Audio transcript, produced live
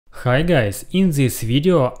Hi guys, in this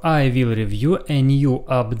video I will review a new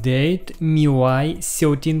update MIUI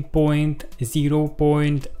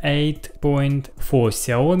 13.0.8.0 for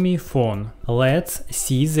Xiaomi phone. Let's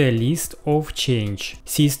see the list of change.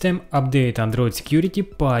 System update Android security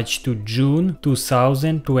patch to June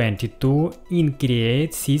 2022 in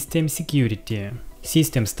create system security.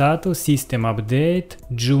 System status, system update,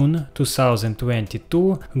 June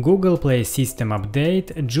 2022, Google Play system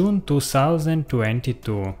update, June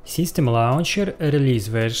 2022. System launcher, release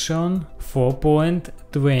version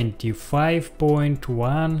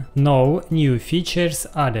 4.25.1, no new features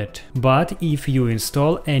added. But if you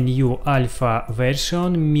install a new alpha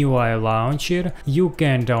version MIUI launcher, you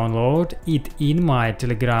can download it in my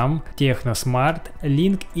Telegram Techno Smart,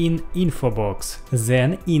 link in info box.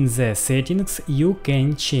 Then in the settings you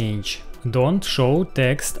can change don't show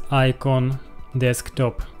text icon,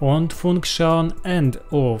 desktop, on function and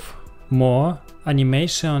off, more,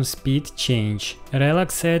 animation speed change,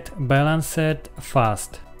 relaxed, balanced,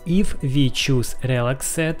 fast. If we choose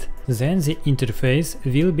relaxed, then the interface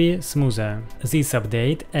will be smoother. This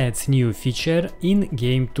update adds new feature in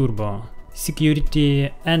Game Turbo.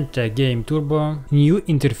 Security, enter Game Turbo, new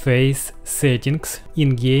interface, settings,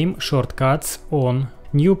 in-game shortcuts on.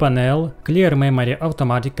 New panel, clear memory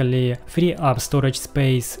automatically, free up storage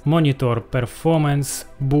space, monitor performance,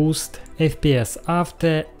 boost, FPS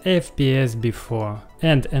after, FPS before,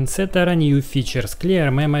 and etc. New features,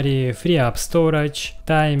 clear memory, free up storage,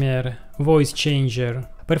 timer, voice changer.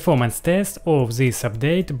 Performance test of this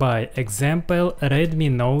update by example Redmi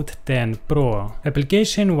Note 10 Pro.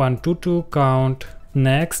 Application 122 count.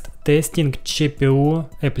 Next, testing CPU,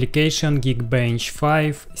 application Geekbench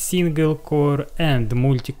 5, single core and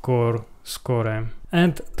multi-core score,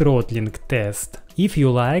 and throttling test. If you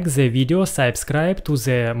like the video, subscribe to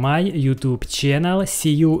my YouTube channel.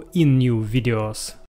 See you in new videos.